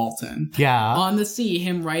Captain Walton. Yeah. On the sea,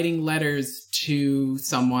 him writing letters to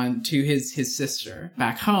someone, to his sister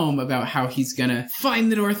back home about how he's gonna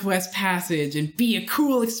find the Northwest Passage and be a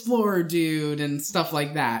cool explorer dude and stuff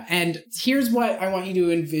like that. And here's what I want you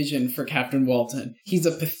to envision for Captain Walton. He's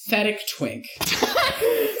a pathetic twink.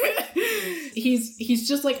 He's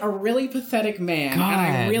just like a really pathetic man. God.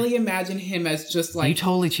 And I really imagine him as just like... You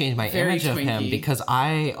totally changed my image of him, because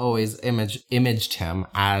I always imaged him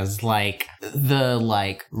as like the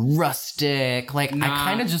like rustic, like I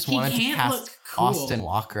kind of just wanted to cast cool. Austin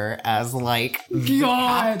Walker as like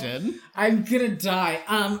God, captain. I'm gonna die.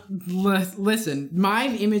 Listen, my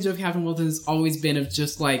image of Captain Walton has always been of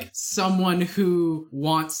just like someone who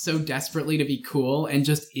wants so desperately to be cool and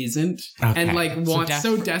just isn't, and like wants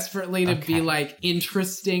so desperately to be like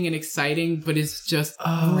interesting and exciting, but is just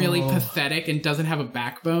really pathetic and doesn't have a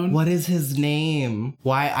backbone. What is his name?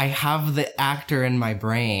 Why, I have the actor in my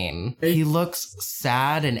brain. He looks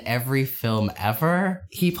sad in every film ever.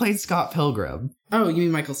 He played Scott Pilgrim. Oh, you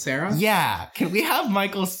mean Michael Cera? Yeah. Can we have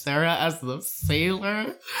Michael Cera as the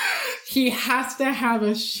sailor? He has to have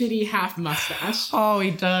a shitty half mustache. Oh,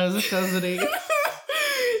 he does, doesn't he?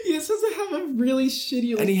 He has to have a really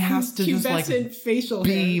shitty, like, and he has to just like facial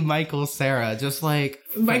be hair. Michael Cera, just like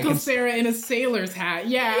Michael Cera in a sailor's hat.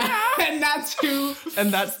 Yeah. And that's who.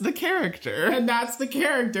 And that's the character. And that's the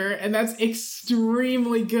character. And that's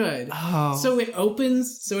extremely good. Oh. So it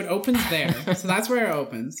opens there. So that's where it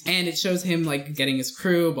opens. And it shows him like getting his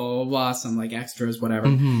crew, blah, blah, blah, some like extras, whatever.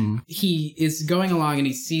 Mm-hmm. He is going along and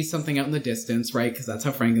he sees something out in the distance, right? Because that's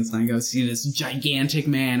how Frankenstein goes. See this gigantic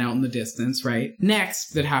man out in the distance, right? Next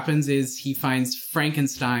that happens is he finds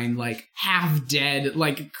Frankenstein like half dead,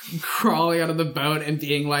 like crawling out of the boat and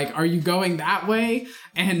being like, "Are you going that way?"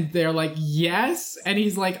 And they're like, "Yes." And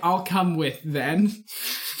he's like, "I'll come with then."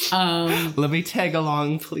 Let me tag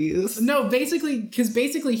along, please. No, basically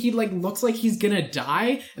he like looks like he's gonna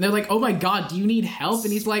die, and they're like, "Oh my God, do you need help?"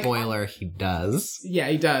 And he's like, spoiler, he does. Yeah,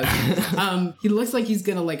 he does. He looks like he's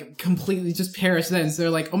gonna like completely just perish then. So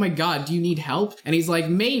they're like, "Oh my God, do you need help?" And he's like,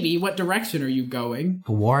 "Maybe. What direction are you going?"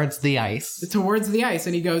 Towards the ice. Towards the ice.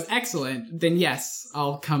 And he goes, "Excellent. Then yes,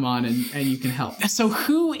 I'll come on and you can help." So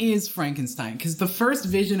who is Frankenstein? Because the first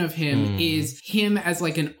vision of him is him as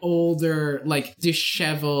like an older, like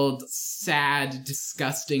disheveled, sad,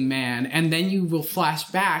 disgusting man. And then you will flash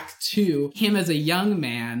back to him as a young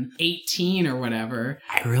man, 18 or whatever.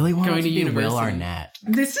 I really want going to be university. Will Arnett.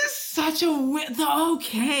 This is such a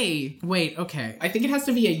okay. Wait, okay. I think it has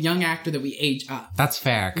to be a young actor that we age up. That's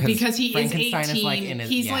fair. Because he is 18. Is like in his,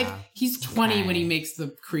 he's 20 when he makes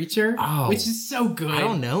the creature, which is so good. I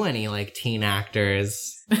don't know any like teen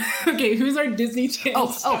actors. Okay, who's our Disney Channel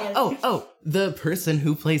star? Oh, the person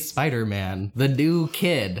who plays Spider-Man, the new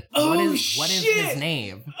kid. What is his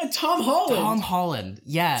name? Tom Holland. Tom Holland,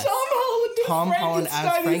 yes. Tom Holland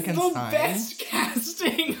as Frankenstein. Is the best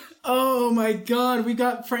casting. Oh my God, we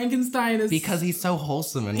got Frankenstein as... Because he's so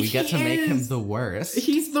wholesome and we get to make him the worst.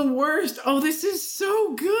 He's the worst. Oh, this is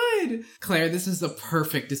so good. Claire, this is the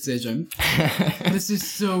perfect decision. This is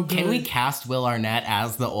so good. Can we cast Will Arnett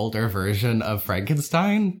as the older version of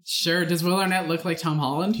Frankenstein? Sure. Does Will Arnett look like Tom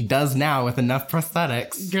Holland? He does now with enough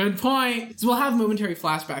prosthetics. Good point. So we'll have momentary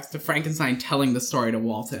flashbacks to Frankenstein telling the story to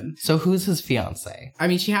Walton. So who's his fiancée? I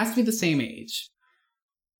mean, she has to be the same age.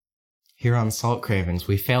 Here on Salt Cravings,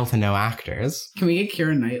 we fail to know actors. Can we get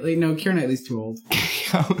Keira Knightley? No, Keira Knightley's too old.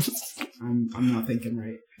 I'm not thinking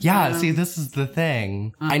right. Yeah, see, this is the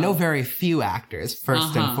thing. I know very few actors,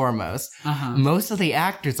 first and foremost. Most of the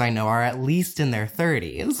actors I know are at least in their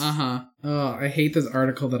 30s. Oh, I hate this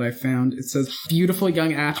article that I found. It says, beautiful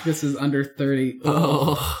young actresses under 30.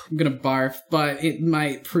 Oh. I'm gonna barf, but it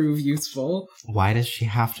might prove useful. Why does she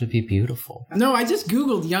have to be beautiful? No, I just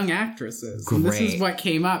Googled young actresses. Great. And this is what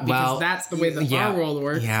came up, because that's the way that our world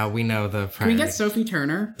works. Yeah, we know the... Can we get Sophie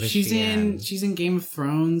Turner? She's in Game of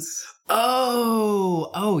Thrones.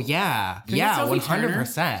 Oh, yeah. Yeah, 100%.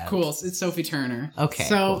 Turner? Cool, it's Sophie Turner. Okay,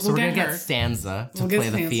 so we're gonna get Stanza to play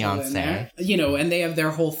the fiance. You know, and they have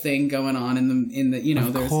their whole thing going on in the you know,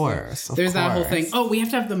 there's that whole thing. Oh, we have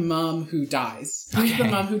to have the mom who dies. Who's the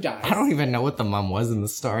mom who dies? I don't even know what the mom was in the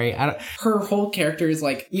story. Her whole character is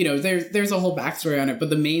like, you know, there's a whole backstory on it, but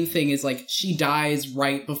the main thing is like she dies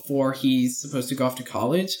right before he's supposed to go off to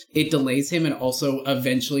college. It delays him and also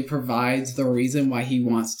eventually provides the reason why he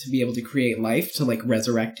wants to be able to create life, to like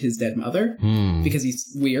resurrect resurrect his dead mother because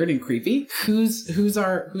he's weird and creepy. Who's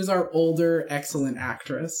our older excellent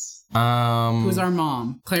actress? Who's our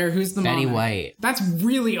mom? Claire, who's the mom? Betty White. That's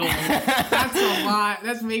really old. That's a lot.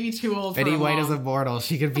 That's maybe too old for Betty White mom. is immortal.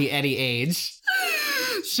 She could be any age.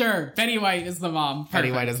 Sure, Betty White is the mom. Perfect.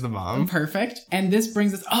 Betty White is the mom. Perfect. And this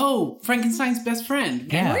brings us, Frankenstein's best friend.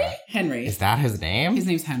 Henry? Yeah. Henry. Is that his name? His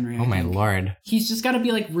name's Henry. Oh my lord. He's just got to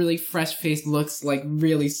be like really fresh-faced, looks like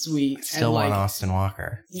really sweet. Still and, want Austin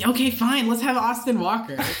Walker. Okay, fine. Let's have Austin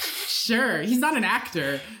Walker. Sure. He's not an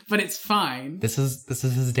actor, but it's fine. This is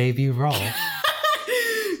his debut role.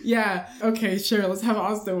 Yeah. Okay, sure. Let's have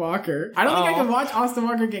Austin Walker. I don't think I can watch Austin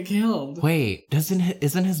Walker get killed. Wait, isn't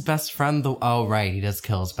his best friend the... Oh, right. He does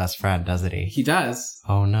kill his best friend, doesn't he? He does.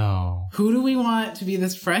 Oh, no. Who do we want to be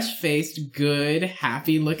this fresh-faced, good,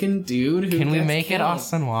 happy-looking dude who Can we gets make killed? it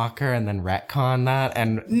Austin Walker and then retcon that?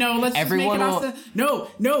 And no, let's everyone just make it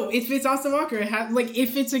Austin... No, if it's Austin Walker,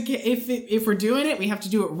 if we're doing it, we have to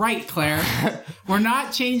do it right, Claire. We're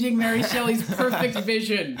not changing Mary Shelley's perfect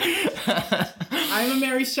vision. I'm a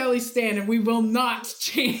Mary Shelley stan, and we will not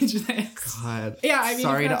change this. God. Yeah, I mean...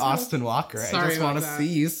 Sorry to Austin Walker. I just want to see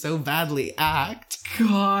you so badly act.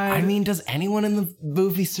 God. I mean, does anyone in the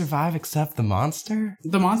movie survive except the monster?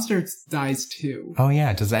 The monster dies too. Oh,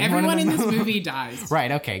 yeah. Does everyone in this movie dies.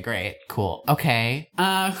 Right. Okay. Great. Cool. Okay.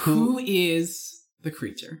 Who is the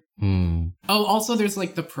creature? Oh, also there's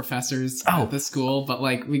like the professors at the school, but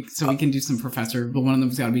like we can do some professor, but one of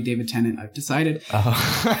them's got to be David Tennant. I've decided.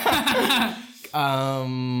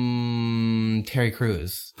 Terry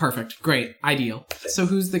Crews. Perfect. Great. Ideal. So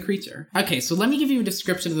who's the creature? Okay, so let me give you a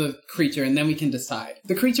description of the creature and then we can decide.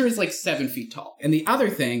 The creature is like 7 feet tall. And the other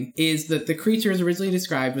thing is that the creature is originally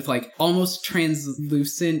described with like almost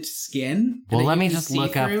translucent skin. Well, let me just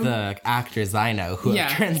look up the actors I know who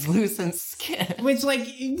have translucent skin. Which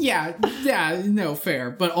no,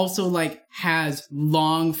 fair. But also like has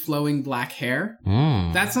long flowing black hair.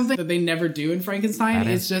 That's something that they never do in Frankenstein.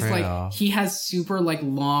 It's just true. Like he has super like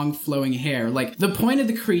long flowing hair. Like the point of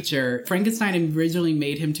the creature, Frankenstein originally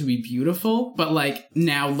made him to be beautiful, but like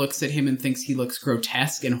now looks at him and thinks he looks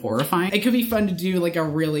grotesque and horrifying. It could be fun to do like a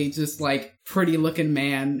really just like pretty looking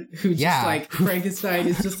man who just like Frankenstein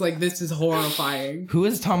is just like, this is horrifying. Who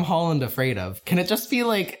is Tom Holland afraid of? Can it just be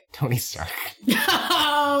like Tony Stark?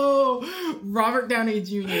 Oh, Robert Downey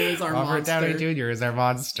Jr. is our monster. Robert Downey Jr. is our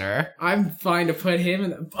monster. I'm fine to put him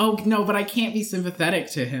in. Oh, no, but I can't be sympathetic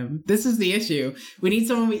to him. This is the issue. We need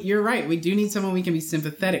someone, you're right. We do need someone we can be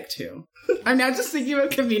sympathetic to. I'm now just thinking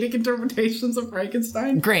about comedic interpretations of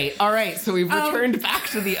Frankenstein. Great. All right. So we've returned back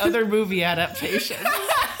to the other movie adaptation.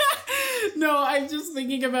 No, I'm just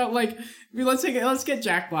thinking about like, let's get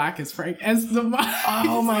Jack Black as the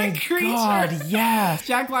oh my god, yes.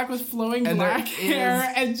 Jack Black with flowing black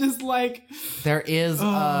hair and just like there is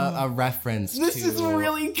a reference this to is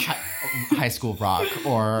really High School Rock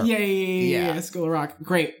or yeah, School of Rock.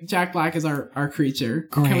 Great. Jack Black is our creature.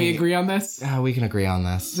 Great. Can we agree on this? We can agree on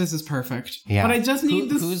this. This is perfect. Yeah. But I just need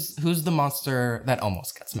this. Who's the monster that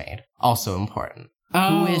almost gets made? Also important.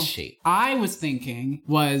 Who is she? I was thinking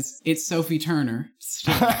it's Sophie Turner.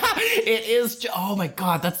 It is. Oh my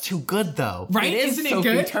god, that's too good though. Right? Isn't Sophie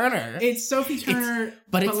it good? Turner. It's Sophie Turner,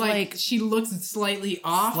 but it's like she looks slightly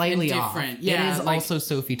off and different. Yeah, it is also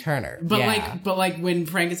Sophie Turner. But like when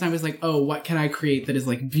Frankenstein was like, oh, what can I create that is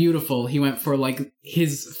like beautiful? He went for like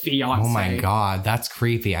his fiance. Oh my god, that's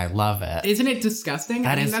creepy. I love it. Isn't it disgusting?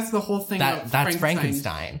 That's the whole thing. That's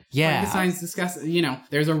Frankenstein. Yeah, Frankenstein's disgusting. You know,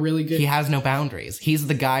 there's a really good. He has no boundaries. He's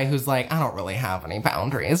the guy who's like, I don't really have any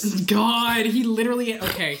boundaries. God, he literally...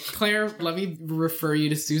 Okay, Claire, let me refer you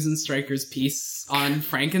to Susan Stryker's piece on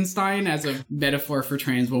Frankenstein as a metaphor for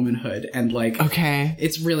trans womanhood. And like... Okay.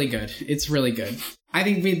 It's really good. It's really good. I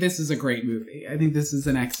think this is a great movie. I think this is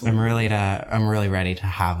an excellent I'm really ready to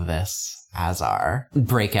have this as our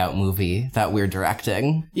breakout movie that we're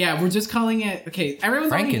directing. Yeah, we're just calling it... Okay, everyone's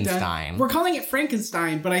Frankenstein. We're calling it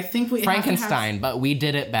Frankenstein, but I think we... Frankenstein, but we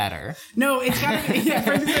did it better. No, it's gotta be... Yeah,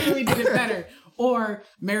 Frankenstein, but we did it better. Or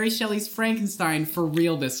Mary Shelley's Frankenstein for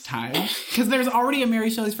real this time. Because there's already a Mary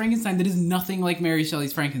Shelley's Frankenstein that is nothing like Mary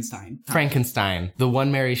Shelley's Frankenstein. Frankenstein, the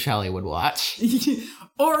one Mary Shelley would watch.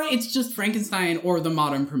 Or it's just Frankenstein or The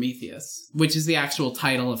Modern Prometheus, which is the actual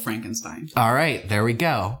title of Frankenstein. All right, there we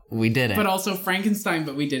go. We did it. But also Frankenstein,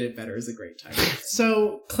 but we did it better is a great title.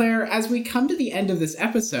 So, Claire, as we come to the end of this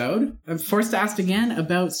episode, I'm forced to ask again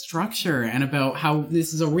about structure and about how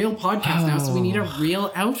this is a real podcast now, so we need a real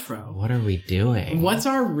outro. What are we doing? What's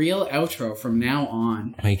our real outro from now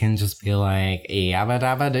on? We can just be like, yabba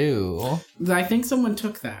dabba doo. I think someone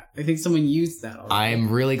took that. I think someone used that already. I'm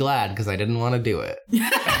really glad because I didn't want to do it.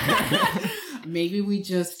 maybe we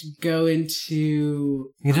just go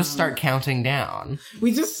into... You just start counting down.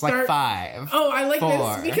 We just start... Like 5. Oh, I like 4,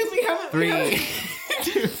 this because we haven't... 3,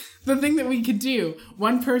 2... The thing that we could do,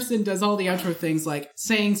 one person does all the outro things, like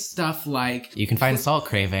saying stuff like... You can find Salt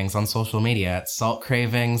Cravings on social media at Salt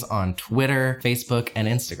Cravings on Twitter, Facebook, and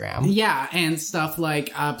Instagram. Yeah, and stuff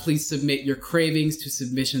like, please submit your cravings to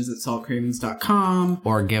submissions@saltcravings.com.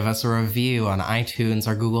 Or give us a review on iTunes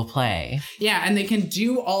or Google Play. Yeah, and they can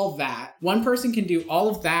do all that. One person can do all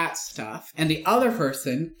of that stuff, and the other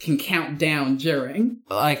person can count down during.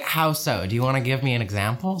 Like, how so? Do you want to give me an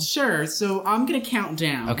example? Sure, so I'm gonna count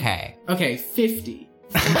down. Okay, 50,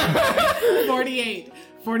 48,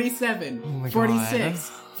 47,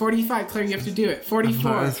 46, 45. Claire, you have to do it.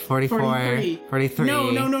 44, 44, 43.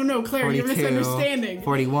 No, Claire, 42, you're misunderstanding.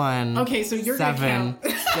 41. Okay, so you're 7, gonna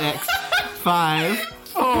count. 6, 5,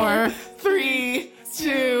 4, 3,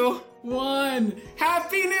 2, 1.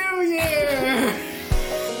 Happy New Year!